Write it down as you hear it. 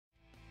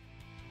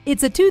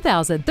It's a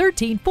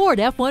 2013 Ford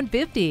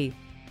F-150.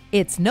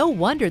 It's no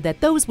wonder that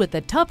those with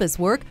the toughest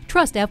work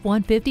trust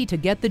F-150 to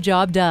get the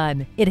job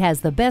done. It has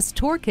the best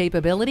torque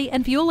capability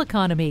and fuel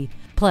economy,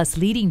 plus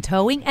leading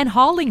towing and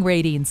hauling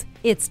ratings.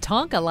 Its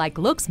Tonka-like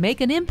looks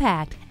make an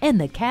impact, and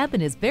the cabin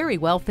is very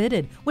well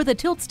fitted with a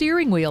tilt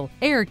steering wheel,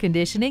 air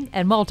conditioning,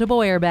 and multiple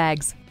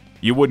airbags.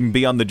 You wouldn't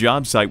be on the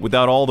job site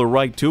without all the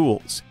right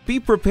tools. Be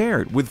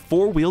prepared with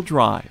four-wheel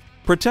drive.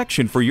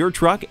 Protection for your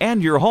truck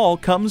and your haul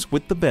comes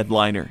with the bed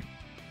liner.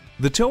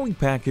 The towing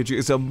package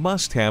is a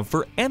must-have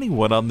for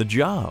anyone on the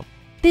job.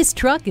 This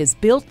truck is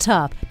built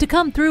tough to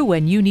come through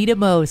when you need it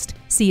most.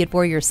 See it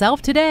for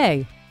yourself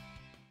today.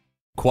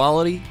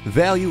 Quality,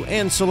 value,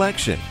 and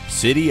selection.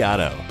 City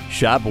Auto.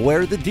 Shop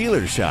where the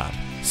dealers shop.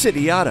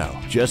 City Auto.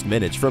 Just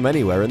minutes from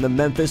anywhere in the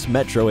Memphis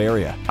metro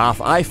area. Off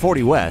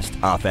I-40 West,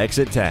 off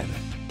exit 10.